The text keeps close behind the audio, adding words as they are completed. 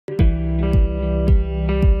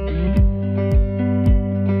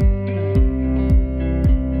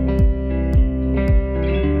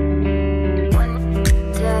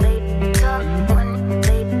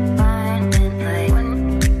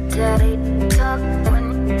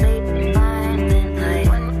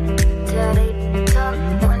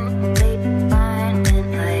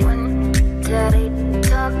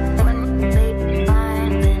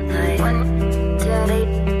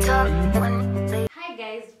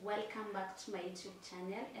welcome back to my YouTube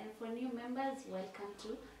channel, and for new members, welcome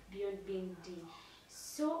to Beyond Being D.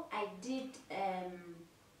 So I did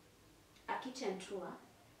a kitchen tour,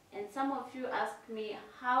 and some of you asked me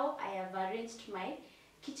how I have arranged my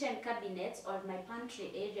kitchen cabinets or my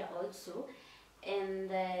pantry area also, and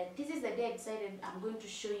this is the day I decided I'm going to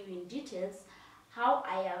show you in details how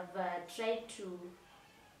I have tried to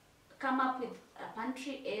come up with a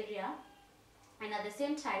pantry area, and at the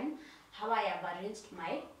same time how I have arranged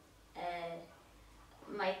my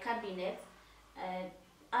my cabinet,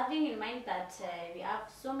 having in mind that we have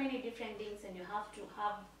so many different things and you have to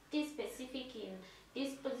have this specific in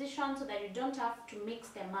this position so that you don't have to mix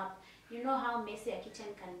them up. You know how messy a kitchen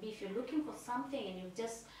can be if you're looking for something and you've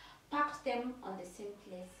just packed them on the same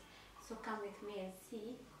place. So come with me and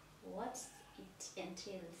see what it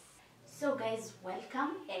entails. So guys,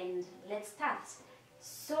 welcome and let's start.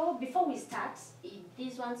 So before we start,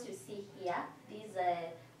 these ones you see here, these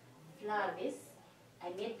flower vase, I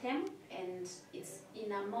made them and it's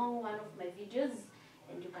in among one of my videos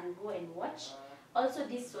and you can go and watch. Also,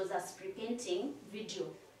 this was a spray painting video.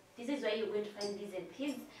 This is where you're going to find these and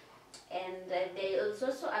these. And there is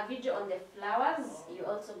also a video on the flowers. You're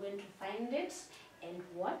also going to find it and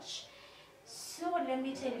watch. So let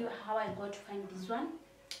me tell you how I got to find this one.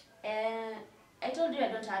 I told you I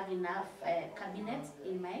don't have enough cabinets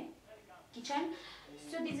in my kitchen,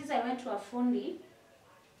 so this is I went to a Fundi,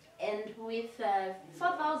 and with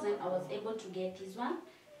 4,000 I was able to get this one,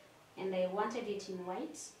 and I wanted it in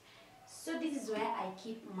white. So this is where I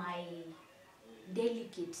keep my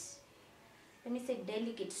delicate, let me say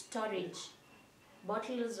delicate storage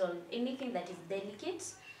bottles or anything that is delicate.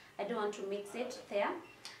 I don't want to mix it there.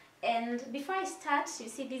 And before I start, you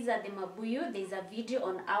see these are the mabuyu. There's a video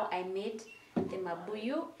on how I made the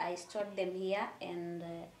mabuyu. I stored them here and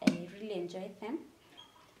I really enjoyed them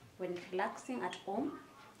when relaxing at home.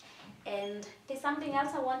 And there's something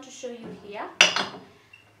else I want to show you here.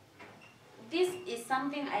 This is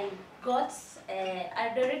something I got.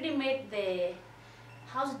 I'd already made the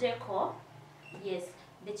house decor. Yes,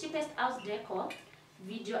 the cheapest house decor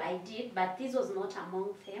video I did, but this was not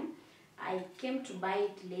among them. I came to buy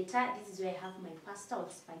it later. This is where I have my pasta or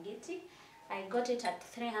spaghetti. I got it at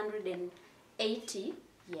 380,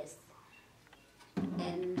 yes,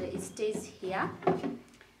 and it stays here.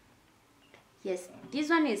 Yes, this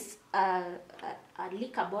one is a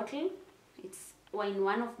liquor bottle. It's in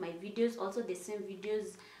one of my videos, also the same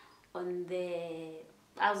videos on the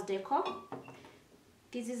house decor.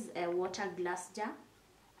 This is a water glass jar,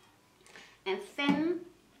 and then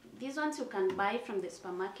these ones you can buy from the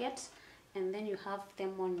supermarket, and then you have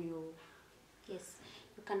them on your, yes,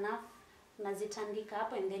 you can have nazitandika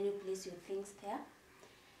up and then you place your things there.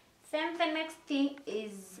 Then the next thing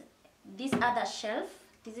is this other shelf.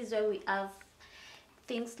 This is where we have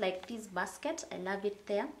things like this basket. I love it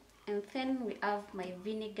there. And then we have my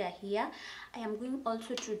vinegar here. I am going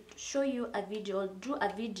also to show you a video, do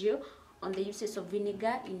a video on the uses of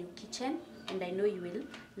vinegar in your kitchen, and I know you will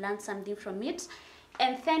learn something from it.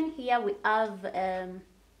 And then here we have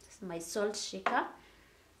my salt shaker.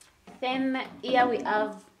 Then here we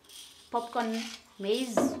have popcorn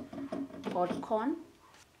maize or corn.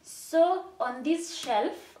 So on this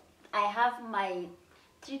shelf I have my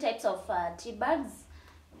 3 types of tea bags.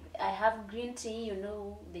 I have green tea, you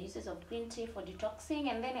know the uses of green tea for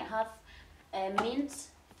detoxing, and then I have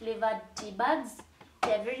mint flavored tea bags.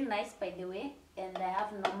 They are very nice, by the way. And I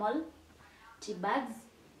have normal tea bags.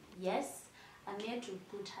 Yes, I'm here to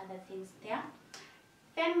put other things there.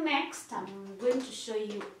 Then next I'm going to show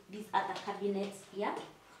you these other cabinets here.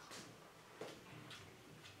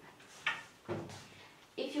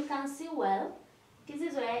 If you can see well, this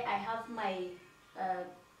is where I have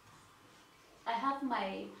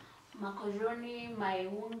my macaroni, my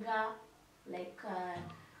unga, like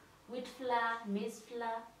wheat flour, maize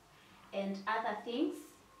flour, and other things.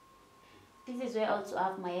 This is where I also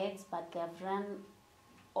have my eggs, but they have run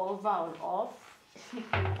over or off.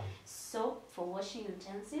 Soap for washing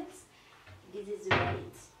utensils. This is where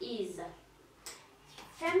it is.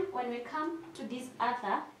 Then when we come to this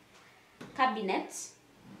other cabinet,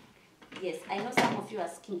 yes, I know some of you are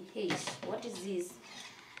asking, hey, what is this?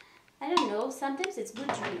 I don't know, sometimes it's good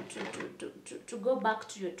to go back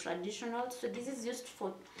to your traditional. So this is used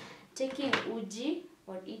for taking uji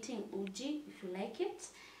or eating uji if you like it.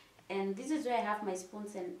 And this is where I have my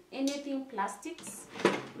spoons and anything plastics,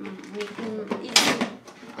 even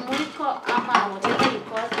Moiko, ama, whatever you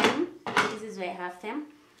call them. This is where I have them.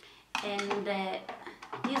 And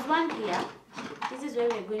this one here, this is where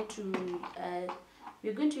we're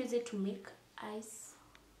going to use it to make ice.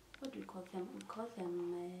 What do we call them? We call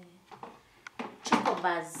them choco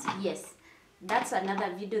bars. Yes, that's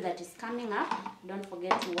another video that is coming up. Don't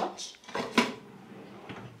forget to watch.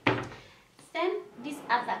 Then this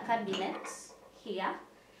other cabinet here,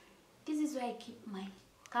 this is where I keep my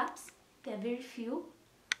cups. There are very few.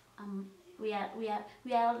 We are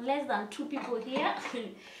less than 2 people here.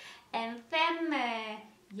 And then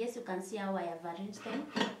yes, you can see how I have arranged them.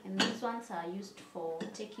 And these ones are used for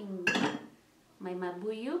taking my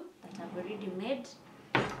mabuyu that I've already made.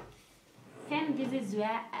 Then this is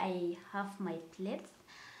where I have my plates.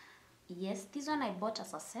 Yes, this one I bought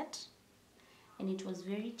as a set and it was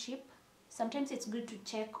very cheap. Sometimes it's good to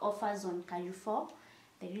check offers on Carrefour.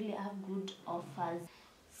 They really have good offers.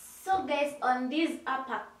 So guys, on this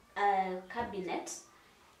upper cabinet,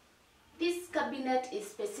 this cabinet is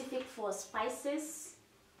specific for spices.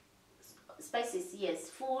 Spices, yes,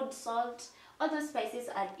 food, salt, all those spices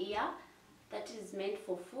are here. That is meant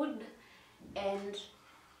for food. And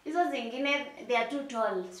hizo zingine, they are too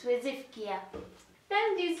tall, siwezi fikia.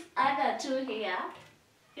 Then these other 2 here,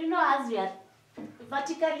 you know, as we are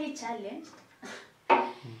vertically challenged,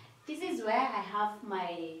 this is where I have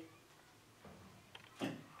my,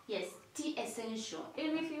 yes, tea essential.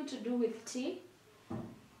 Anything to do with tea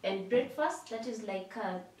and breakfast, that is like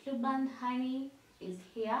blueband honey is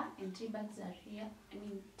here and tea bags are here,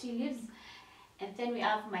 tea leaves. And then we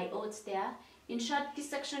have my oats there. In short, this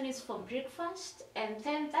section is for breakfast, and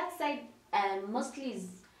then that side mostly is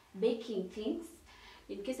baking things.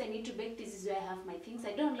 In case I need to bake, this is where I have my things.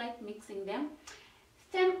 I don't like mixing them.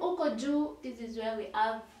 Then uko juu, this is where we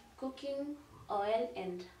have cooking oil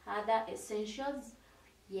and other essentials.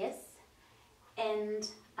 Yes, and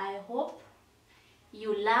I hope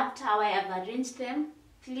you loved how I have arranged them.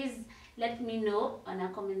 Please let me know on a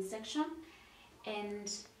comment section.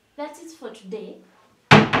 And that's it for today.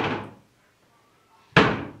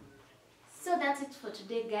 So that's it for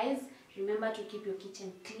today, guys. Remember to keep your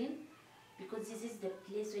kitchen clean, because this is the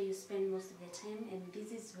place where you spend most of the time, and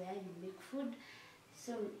this is where you make food.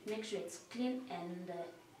 So make sure it's clean, and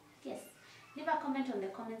yes, leave a comment on the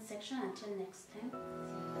comment section. Until next time.